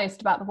love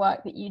most about the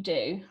work that you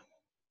do?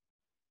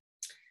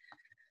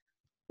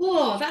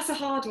 Oh, that's a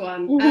hard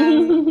one.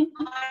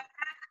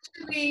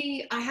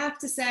 I have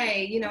to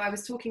say, you know, I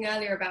was talking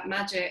earlier about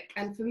magic,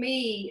 and for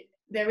me,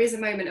 there is a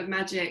moment of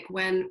magic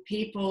when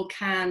people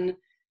can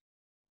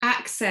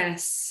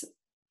access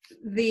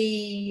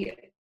the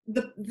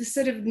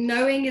sort of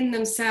knowing in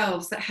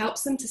themselves that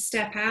helps them to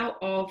step out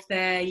of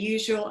their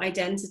usual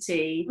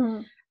identity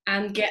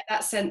and get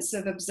that sense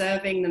of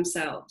observing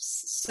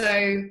themselves.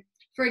 So,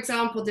 for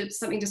example,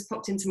 something just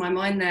popped into my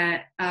mind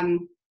there.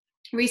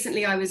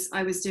 Recently, I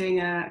was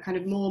doing a kind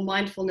of more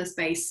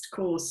mindfulness-based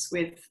course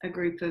with a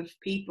group of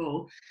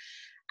people,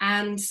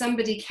 and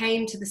somebody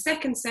came to the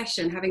second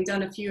session, having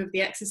done a few of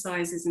the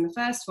exercises in the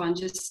first one,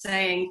 just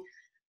saying,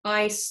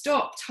 I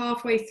stopped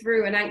halfway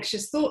through an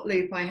anxious thought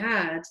loop I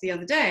had the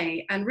other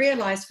day and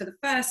realized for the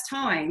first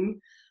time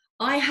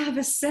I have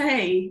a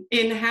say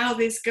in how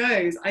this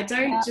goes. I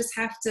don't just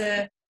have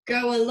to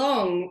go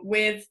along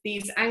with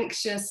these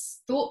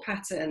anxious thought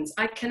patterns.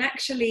 I can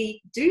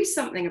actually do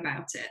something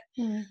about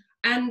it.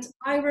 And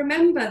I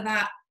remember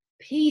that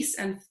peace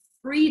and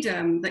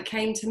freedom that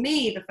came to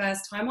me the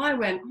first time I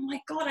went, oh my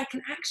God, I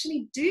can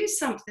actually do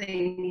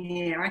something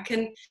here. I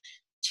can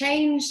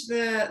change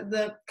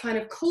the kind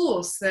of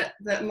course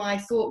that my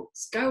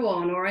thoughts go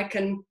on, or I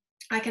can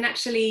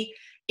actually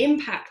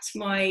impact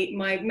my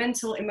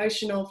mental,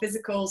 emotional,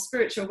 physical,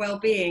 spiritual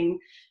well-being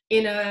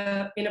in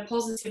a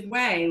positive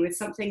way with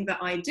something that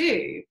I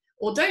do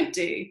or don't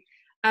do.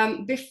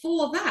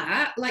 Before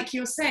that, like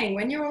you're saying,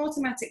 when you're on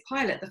automatic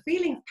pilot, the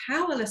feeling of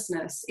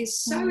powerlessness is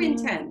so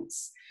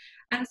intense.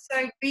 And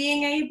so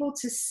being able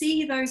to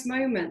see those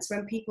moments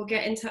when people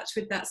get in touch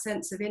with that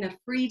sense of inner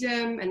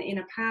freedom and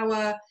inner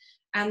power,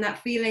 and that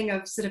feeling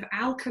of sort of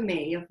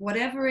alchemy of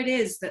whatever it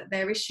is that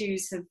their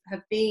issues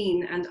have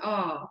been and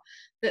are,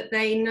 that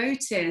they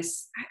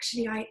notice,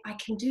 actually, I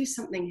can do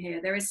something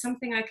here. There is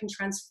something I can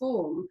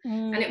transform.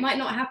 And it might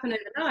not happen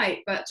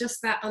overnight, but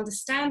just that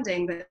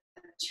understanding that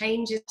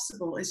change is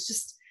possible is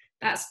just,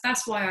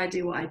 that's why I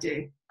do what I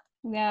do.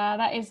 Yeah,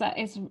 that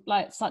is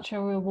like such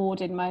a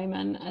rewarding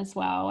moment as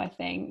well, I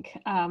think.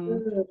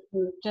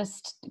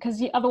 Just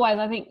because otherwise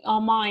I think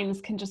our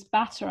minds can just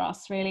batter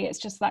us, really. It's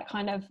just that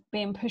kind of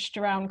being pushed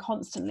around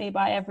constantly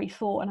by every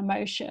thought and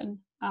emotion,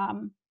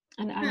 and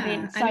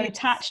being so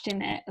attached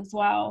in it as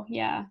well.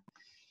 Yeah,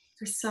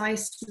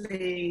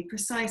 precisely.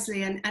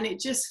 And it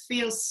just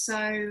feels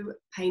so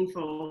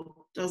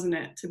painful, doesn't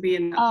it, to be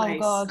in that place?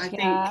 God, I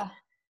think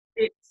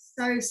it's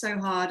so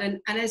hard,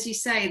 and as you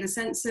say, the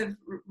sense of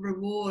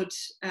reward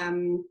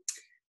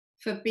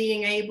for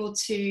being able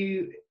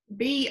to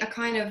be a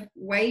kind of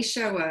way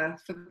shower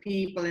for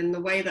people in the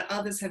way that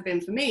others have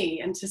been for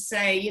me, and to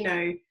say, you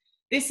know,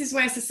 this is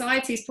where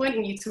society is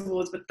pointing you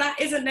towards, but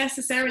that isn't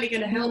necessarily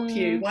going to help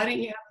you. Why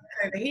don't you have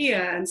a look over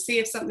here and see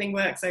if something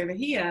works over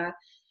here?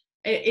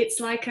 It's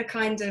like a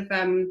kind of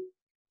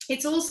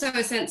it's also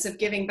a sense of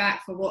giving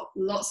back for what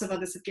lots of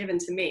others have given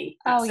to me.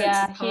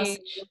 Huge.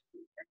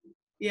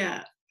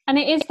 Yeah. And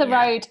it is the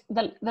road,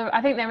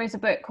 I think there is a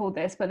book called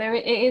this, but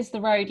it is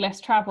the road less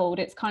traveled.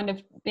 It's kind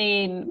of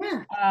being,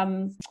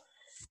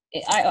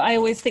 I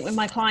always think with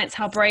my clients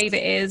how brave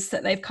it is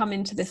that they've come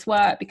into this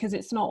work, because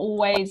it's not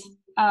always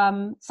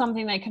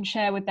something they can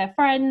share with their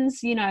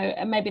friends, you know,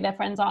 and maybe their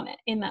friends aren't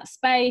in that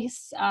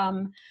space,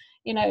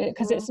 you know,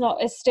 because it's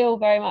still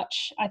very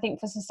much, I think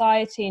for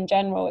society in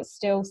general, it's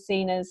still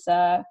seen as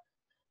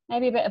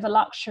maybe a bit of a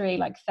luxury,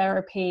 like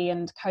therapy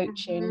and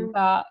coaching,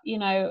 but you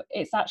know,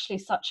 it's actually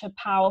such a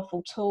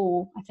powerful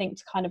tool, I think,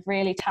 to kind of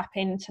really tap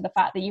into the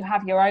fact that you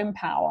have your own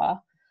power,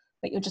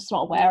 but you're just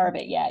not aware of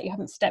it yet. You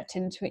haven't stepped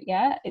into it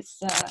yet.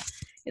 It's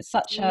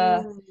such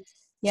a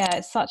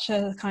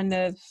kind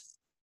of,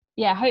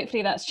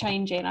 hopefully that's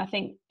changing. I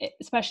think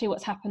especially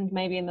what's happened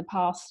maybe in the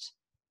past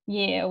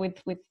year with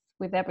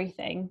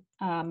everything,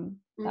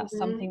 that's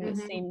something that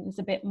seems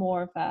a bit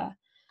more of a,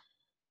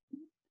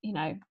 you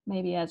know,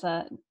 maybe as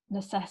a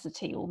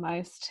necessity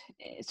almost.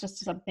 It's just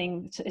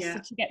something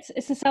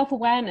it's a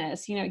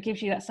self-awareness, you know, it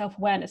gives you that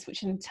self-awareness,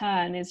 which in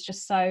turn is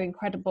just so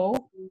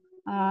incredible.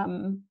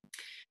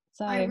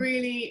 So I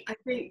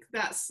think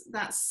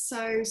that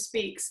so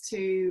speaks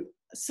to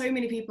so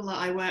many people that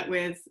I work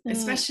with,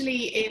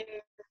 especially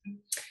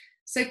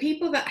so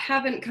people that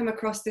haven't come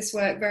across this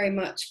work very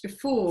much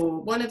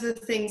before. One of the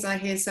things I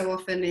hear so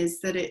often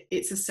is that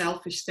it's a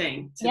selfish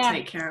thing to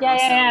take care of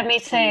ourselves. Yeah, me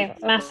too,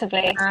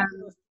 massively.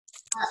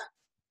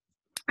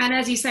 And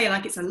as you say,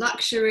 like, it's a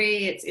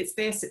luxury, it's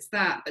this, it's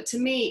that. But to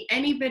me,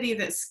 anybody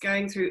that's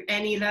going through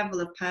any level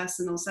of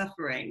personal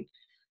suffering,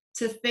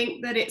 to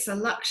think that it's a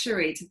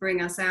luxury to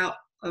bring us out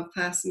of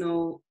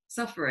personal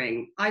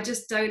suffering, I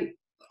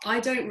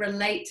don't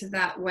relate to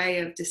that way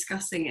of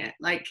discussing it.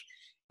 Like,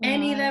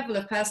 any level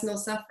of personal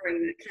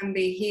suffering that can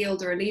be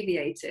healed or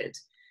alleviated,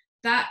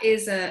 that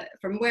is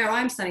from where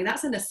I'm standing,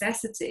 that's a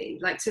necessity.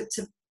 Like, to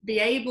be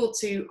able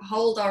to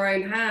hold our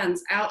own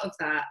hands out of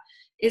that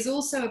is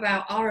also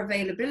about our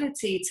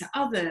availability to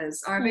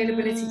others, our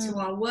availability to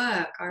our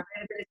work, our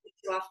availability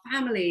to our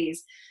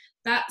families.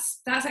 That's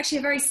actually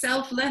a very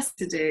selfless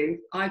to do,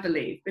 I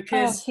believe,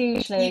 because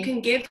hugely. you can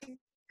give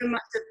so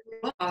much of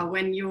who you are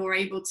when you're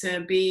able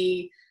to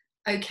be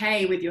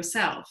okay with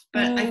yourself.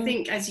 But I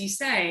think, as you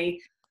say,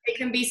 it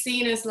can be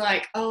seen as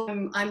like,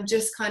 oh, I'm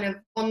just kind of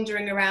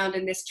wandering around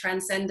in this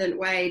transcendent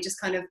way, just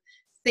kind of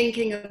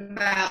thinking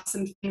about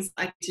some things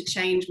like to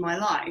change my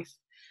life.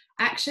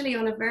 Actually,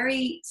 on a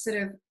very sort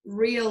of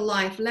real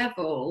life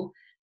level,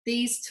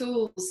 these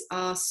tools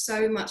are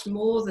so much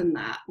more than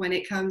that when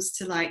it comes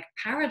to like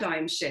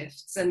paradigm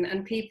shifts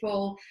and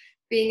people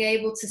being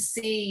able to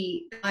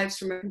see lives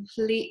from a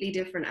completely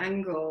different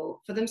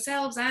angle for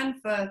themselves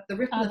and for the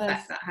ripple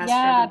effect that has for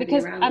everybody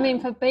because around I mean,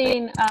 them. for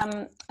being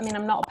I mean,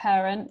 I'm not a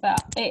parent,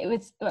 but it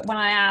was, when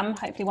I am,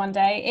 hopefully one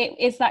day,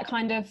 it is that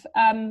kind of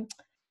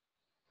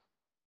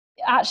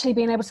actually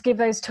being able to give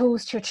those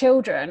tools to your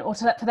children, or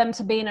for them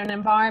to be in an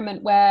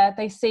environment where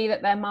they see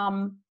that their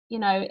mum, you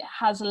know,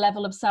 has a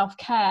level of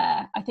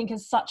self-care, I think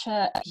is such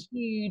a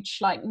huge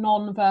like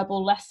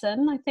non-verbal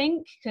lesson, I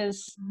think,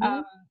 because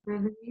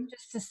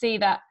just to see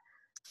that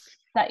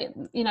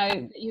you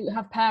know, you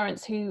have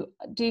parents who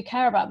do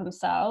care about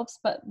themselves,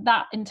 but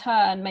that in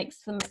turn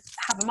makes them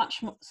have a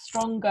much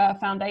stronger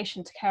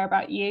foundation to care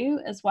about you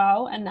as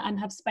well, and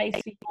have space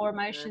for your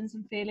emotions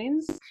and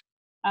feelings.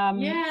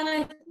 Yeah, and I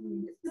think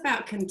it's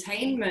about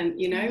containment,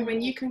 you know,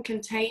 when you can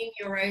contain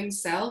your own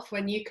self,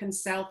 when you can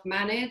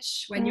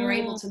self-manage, when you're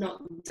able to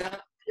not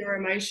dump your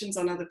emotions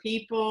on other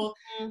people,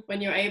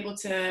 when you're able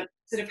to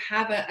sort of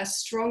have a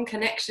strong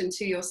connection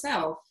to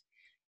yourself,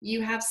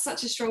 you have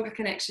such a stronger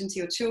connection to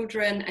your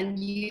children, and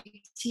you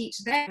teach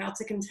them how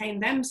to contain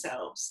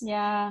themselves.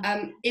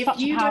 Yeah, if such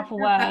you a powerful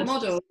don't have word. that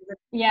model,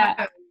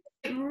 Yeah,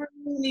 it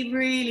really,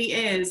 really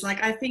is.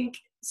 Like, I think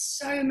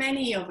so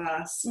many of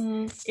us,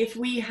 if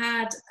we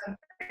had a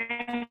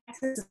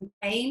better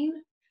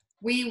pain,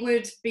 we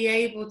would be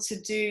able to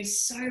do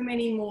so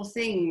many more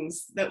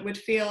things that would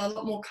feel a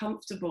lot more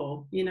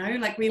comfortable, you know,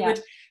 like we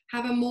would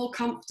have a more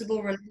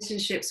comfortable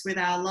relationships with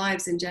our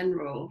lives in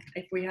general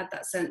if we had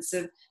that sense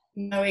of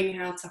knowing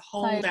how to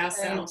hold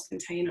ourselves,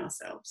 contain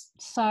ourselves.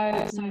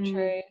 So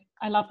true.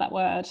 I love that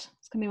word.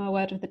 It's gonna be my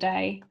word of the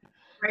day.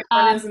 Great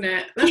one, isn't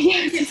it?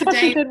 Yes, it's such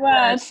a good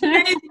word.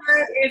 Today's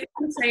word is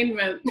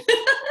containment.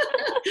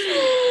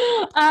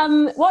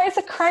 What is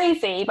a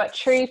crazy but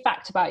true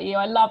fact about you?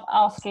 I love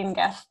asking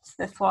guests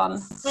this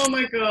one. Oh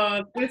my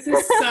God, this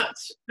is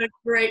such a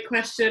great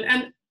question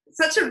and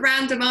such a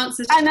random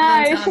answer. I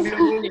know.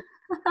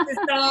 It's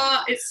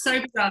bizarre. It's so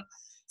bizarre.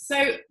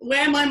 So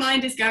where my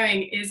mind is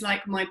going is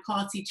like my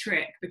party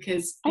trick,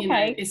 because you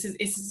know this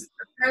is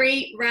a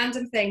very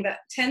random thing that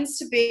tends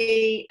to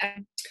be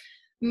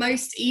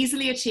most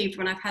easily achieved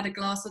when I've had a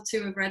glass or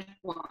two of red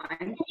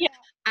wine. Yeah.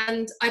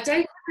 And I don't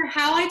know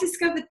how I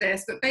discovered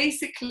this, but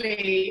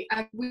basically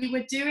we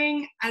were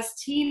doing as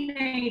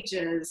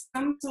teenagers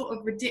some sort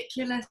of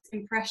ridiculous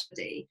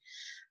impression.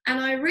 And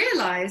I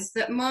realized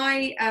that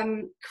my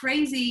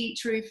crazy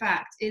true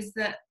fact is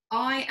that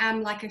I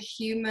am like a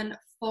human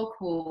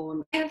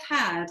foghorn. I have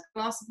had a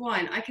glass of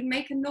wine. I can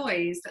make a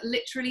noise that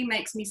literally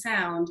makes me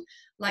sound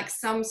like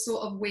some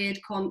sort of weird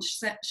conch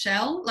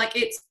shell. Like,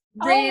 it's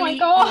really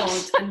odd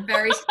and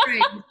very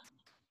strange.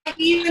 I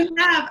even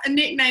have a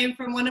nickname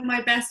from one of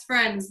my best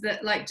friends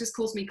that like just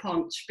calls me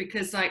Conch,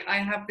 because like I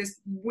have this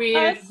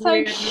weird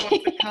noise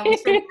that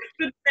comes from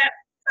the depth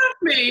of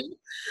me,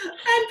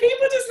 and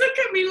people just look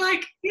at me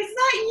like, is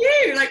that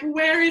you? Like,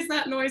 where is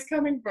that noise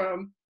coming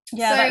from?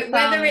 So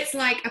whether it's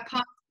like a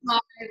past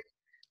life,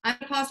 I'm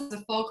a past life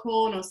as a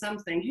foghorn or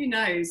something, who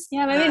knows?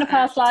 Yeah, maybe in a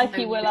past life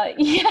you were like,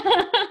 yeah.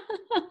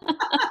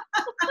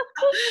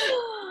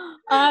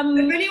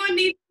 If anyone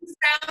needs to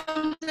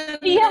sound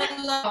an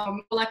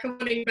alarm or like a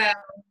warning bell,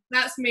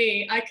 that's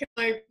me. I can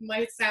make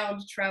my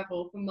sound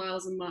travel for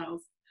miles and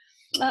miles.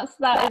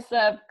 That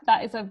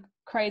is a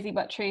crazy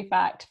but true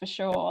fact for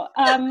sure.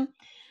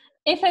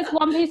 If there's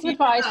one piece of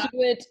advice you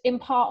would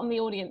impart on the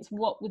audience,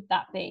 what would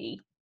that be?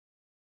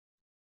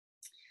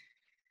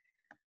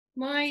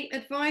 My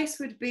advice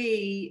would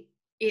be,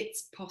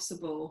 it's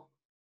possible.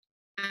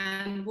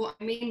 And what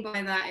I mean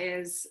by that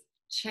is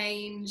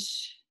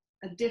change,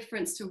 a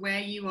difference to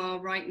where you are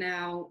right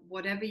now,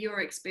 whatever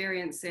you're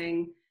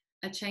experiencing,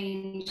 a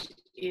change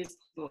is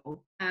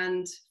possible.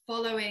 And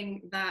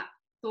following that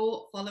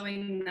thought,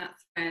 following that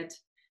thread,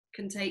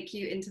 can take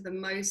you into the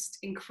most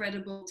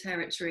incredible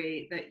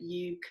territory that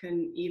you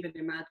can even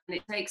imagine.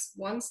 It takes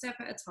one step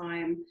at a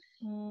time.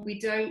 We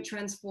don't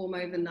transform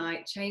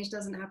overnight. Change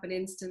doesn't happen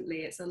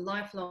instantly. It's a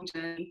lifelong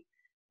journey.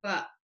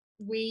 But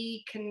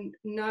we can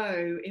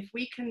know, if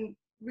we can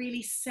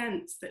really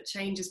sense that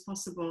change is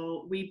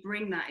possible, we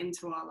bring that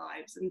into our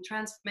lives, and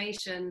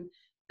transformation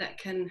that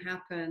can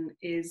happen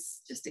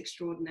is just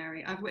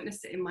extraordinary. I've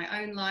witnessed it in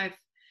my own life,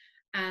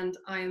 and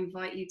I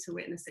invite you to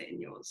witness it in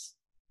yours.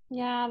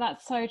 Yeah,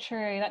 that's so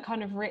true. That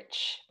kind of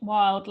rich,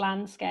 wild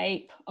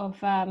landscape of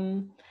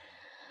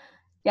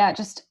yeah,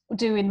 just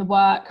doing the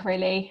work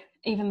really,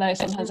 even though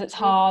sometimes it's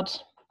hard.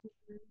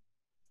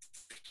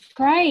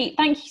 Great,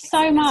 thank you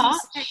so much.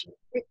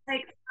 It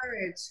takes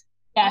courage.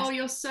 Yes. Oh,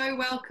 you're so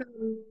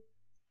welcome.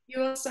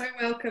 You're so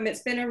welcome.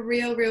 It's been a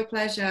real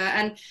pleasure.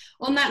 And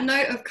on that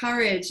note of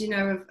courage, you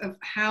know, of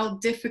how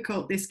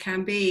difficult this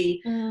can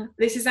be,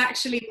 this is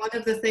actually one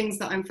of the things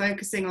that I'm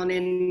focusing on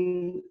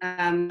in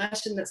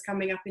immersion that's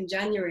coming up in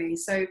January.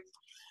 So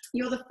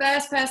you're the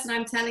first person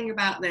I'm telling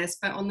about this,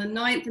 but on the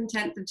 9th and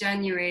 10th of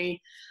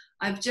January,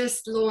 I've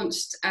just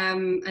launched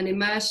an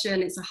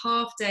immersion. It's a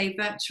half-day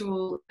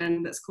virtual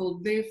that's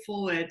called Move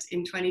Forward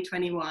in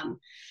 2021.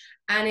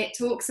 And it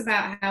talks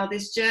about how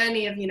this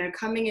journey of, you know,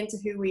 coming into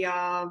who we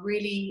are,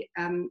 really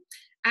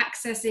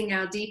accessing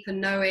our deeper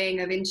knowing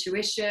of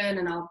intuition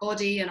and our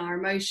body and our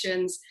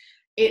emotions.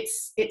 It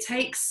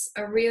takes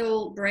a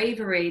real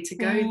bravery to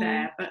go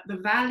there, but the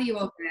value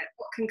of it,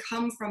 what can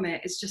come from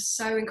it, is just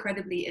so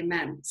incredibly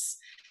immense.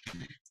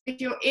 If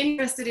you're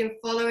interested in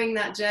following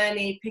that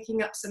journey,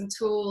 picking up some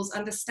tools,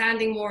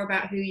 understanding more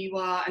about who you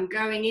are, and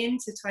going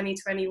into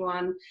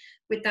 2021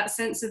 with that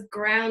sense of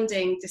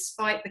grounding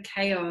despite the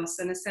chaos,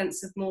 and a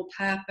sense of more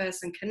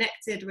purpose, and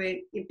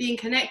being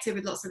connected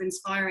with lots of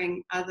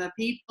inspiring other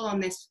people on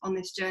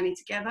this journey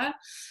together.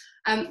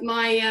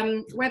 My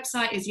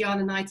website is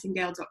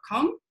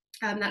jananightingale.com.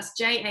 That's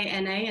Jana,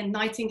 and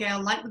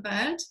Nightingale like the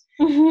bird.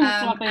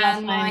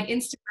 And my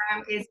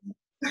Instagram is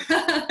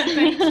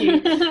thank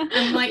you.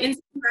 And my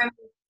Instagram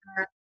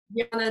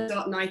is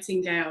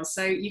jana.nightingale.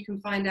 So you can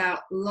find out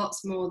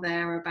lots more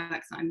there about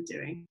what I'm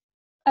doing.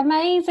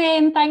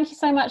 Amazing. Thank you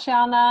so much,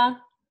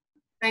 Jana.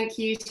 Thank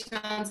you,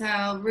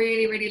 Chantal.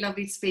 Really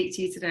lovely to speak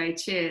to you today.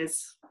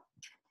 Cheers.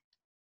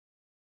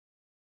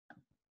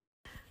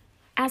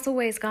 As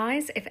always,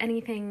 guys, if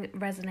anything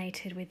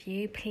resonated with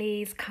you,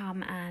 please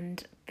come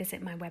and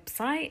visit my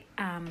website.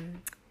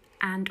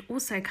 And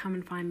also come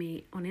and find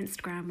me on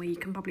Instagram, where you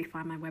can probably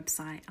find my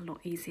website a lot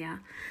easier,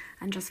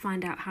 and just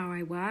find out how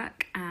I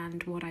work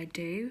and what I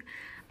do.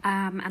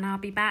 And I'll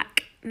be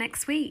back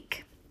next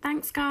week.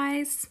 Thanks,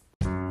 guys.